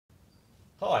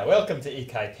Hi, welcome to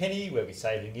ecopenny, where we're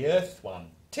saving the earth one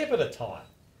tip at a time.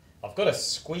 I've got a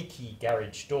squeaky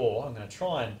garage door. I'm going to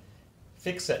try and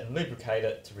fix it and lubricate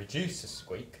it to reduce the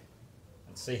squeak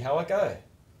and see how I go.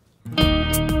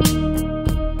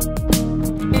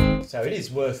 So it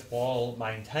is worthwhile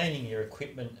maintaining your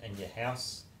equipment and your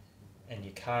house and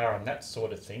your car and that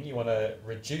sort of thing. You want to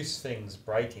reduce things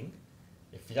breaking.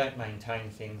 If you don't maintain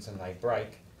things and they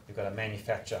break, you've got to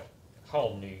manufacture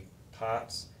whole new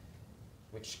parts,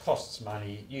 which costs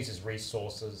money, uses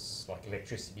resources like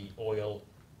electricity, oil,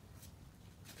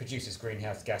 produces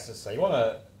greenhouse gases. So you want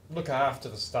to look after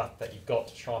the stuff that you've got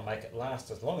to try and make it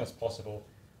last as long as possible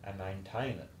and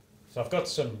maintain it. So I've got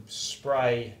some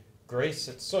spray grease.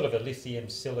 It's sort of a lithium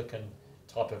silicon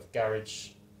type of garage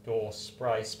door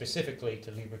spray, specifically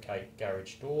to lubricate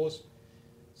garage doors.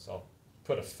 So I'll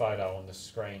put a photo on the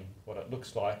screen what it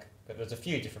looks like, but there's a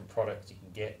few different products you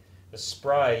can get. The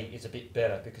spray is a bit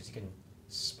better because you can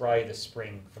spray the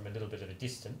spring from a little bit of a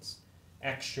distance.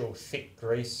 Actual thick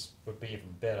grease would be even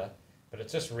better, but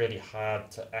it's just really hard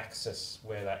to access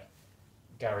where that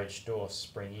garage door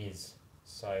spring is.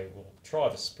 So we'll try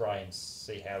the spray and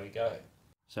see how we go.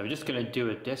 So we're just going to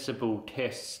do a decibel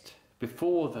test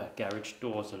before the garage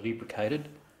doors are lubricated.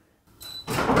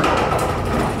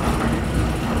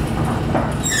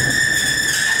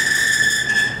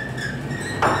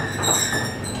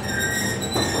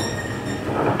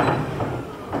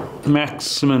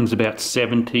 Maximum's about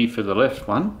 70 for the left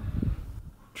one.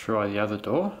 Try the other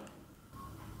door.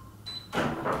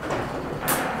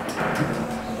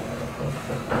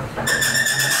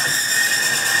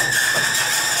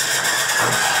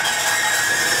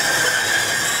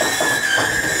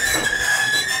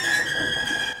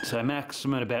 So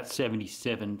maximum about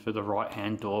 77 for the right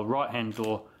hand door. Right hand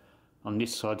door on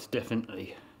this side's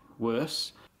definitely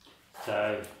worse.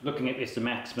 So looking at this, the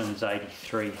maximum's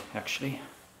 83 actually.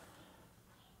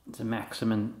 It's a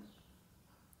maximum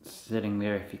setting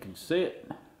there if you can see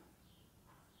it.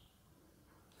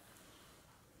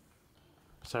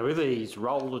 So with these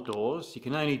roller doors, you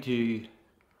can only do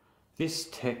this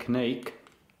technique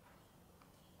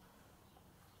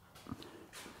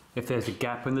if there's a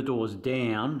gap when the door's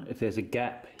down, if there's a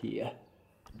gap here,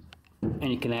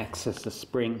 and you can access the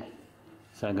spring.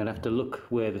 So I'm going to have to look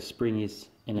where the spring is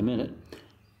in a minute.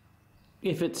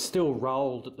 If it's still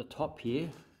rolled at the top here,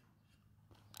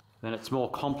 then it's more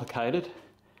complicated.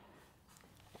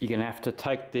 You're going to have to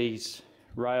take these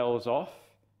rails off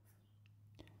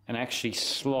and actually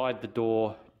slide the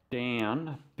door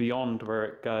down beyond where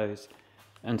it goes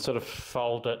and sort of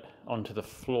fold it onto the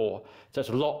floor. So it's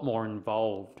a lot more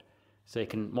involved. So you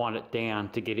can wind it down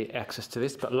to get access to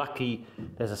this, but lucky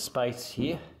there's a space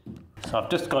here. So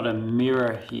I've just got a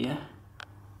mirror here.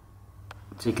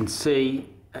 So you can see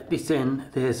at this end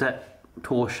there's that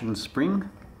torsion spring.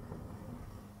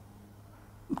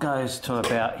 Goes to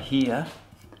about here,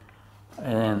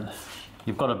 and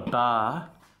you've got a bar.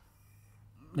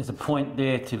 There's a point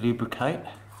there to lubricate,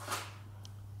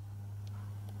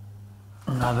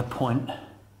 another point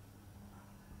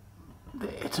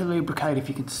there to lubricate if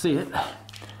you can see it,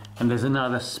 and there's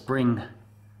another spring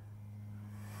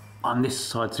on this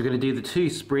side. So we're going to do the two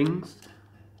springs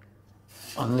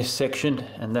on this section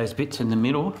and those bits in the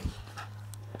middle.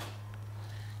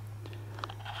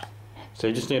 So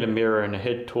you just need a mirror and a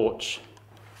head torch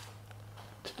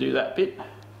to do that bit.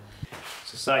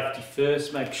 So safety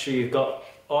first, make sure you've got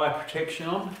eye protection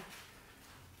on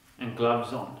and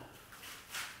gloves on.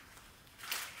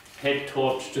 Head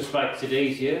torch just makes it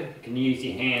easier. You can use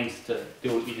your hands to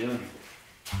do what you're doing.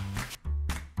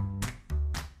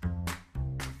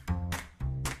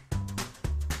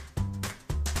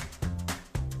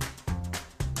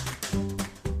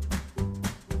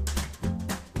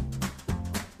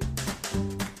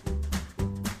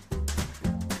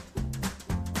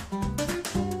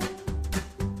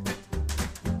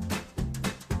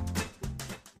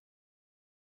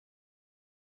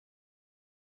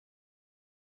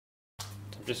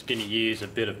 I'm just going to use a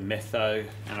bit of metho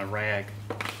and a rag.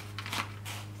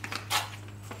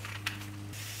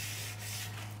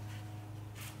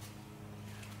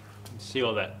 See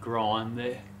all that grime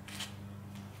there?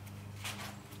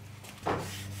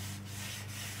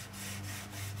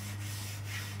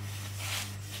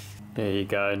 There you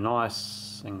go,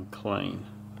 nice and clean.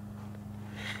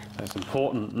 So it's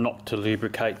important not to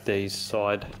lubricate these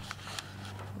side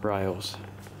rails.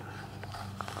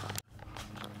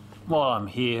 While I'm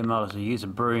here, I might as well use a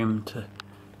broom to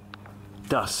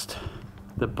dust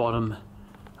the bottom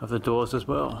of the doors as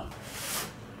well.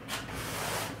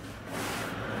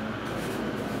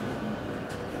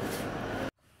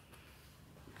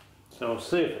 So we'll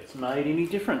see if it's made any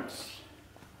difference.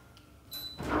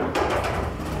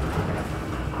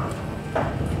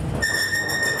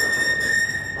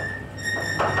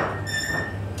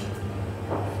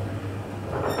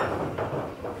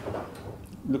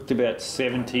 Looked about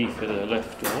 70 for the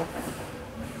left door.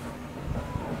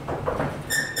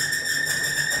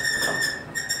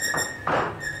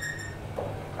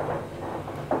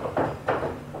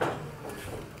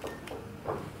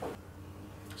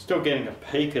 Still getting a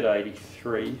peak at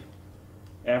 83,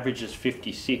 average is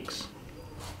 56.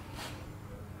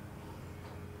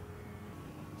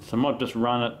 So I might just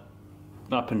run it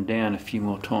up and down a few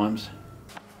more times.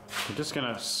 I'm just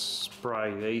going to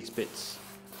spray these bits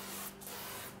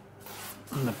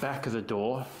on the back of the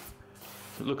door.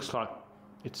 It looks like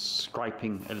it's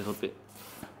scraping a little bit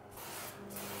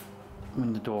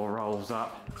when the door rolls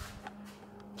up.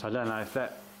 So I don't know if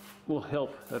that will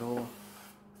help at all.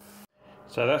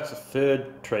 So that's the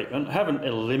third treatment. I haven't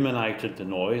eliminated the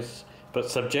noise, but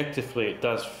subjectively it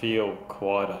does feel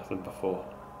quieter than before.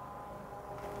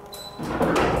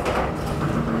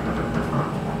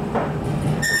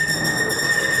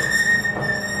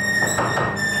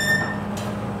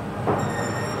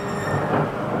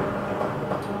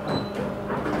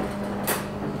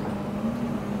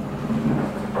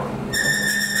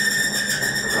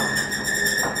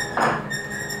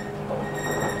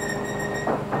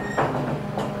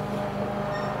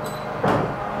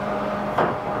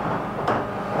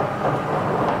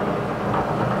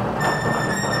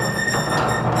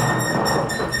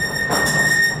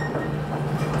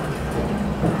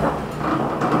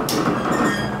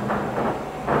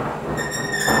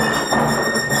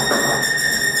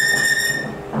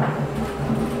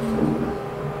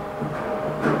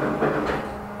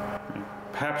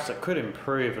 Perhaps it could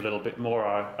improve a little bit more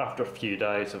after a few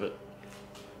days of it,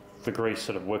 the grease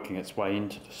sort of working its way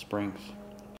into the springs.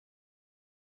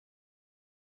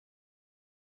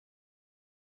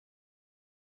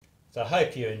 So I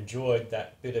hope you enjoyed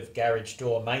that bit of garage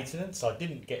door maintenance. I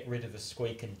didn't get rid of the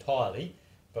squeak entirely,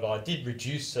 but I did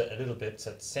reduce it a little bit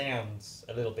so it sounds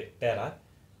a little bit better,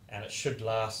 and it should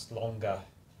last longer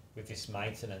with this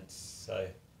maintenance. So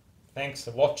thanks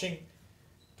for watching.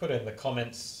 Put in the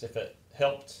comments if it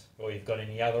helped or you've got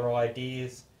any other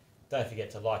ideas. Don't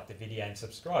forget to like the video and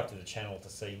subscribe to the channel to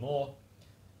see more.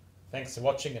 Thanks for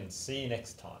watching and see you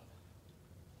next time.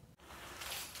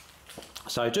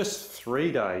 So just 3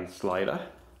 days later,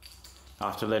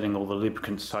 after letting all the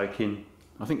lubricant soak in,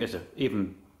 I think there's an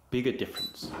even bigger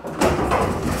difference.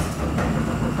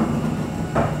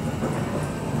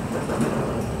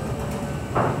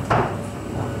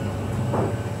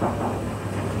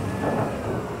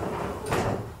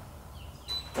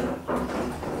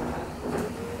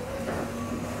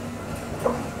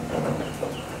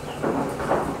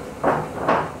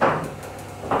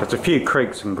 There's a few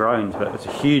creaks and groans, but it's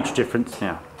a huge difference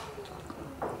now.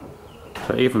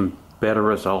 So even better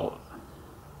result.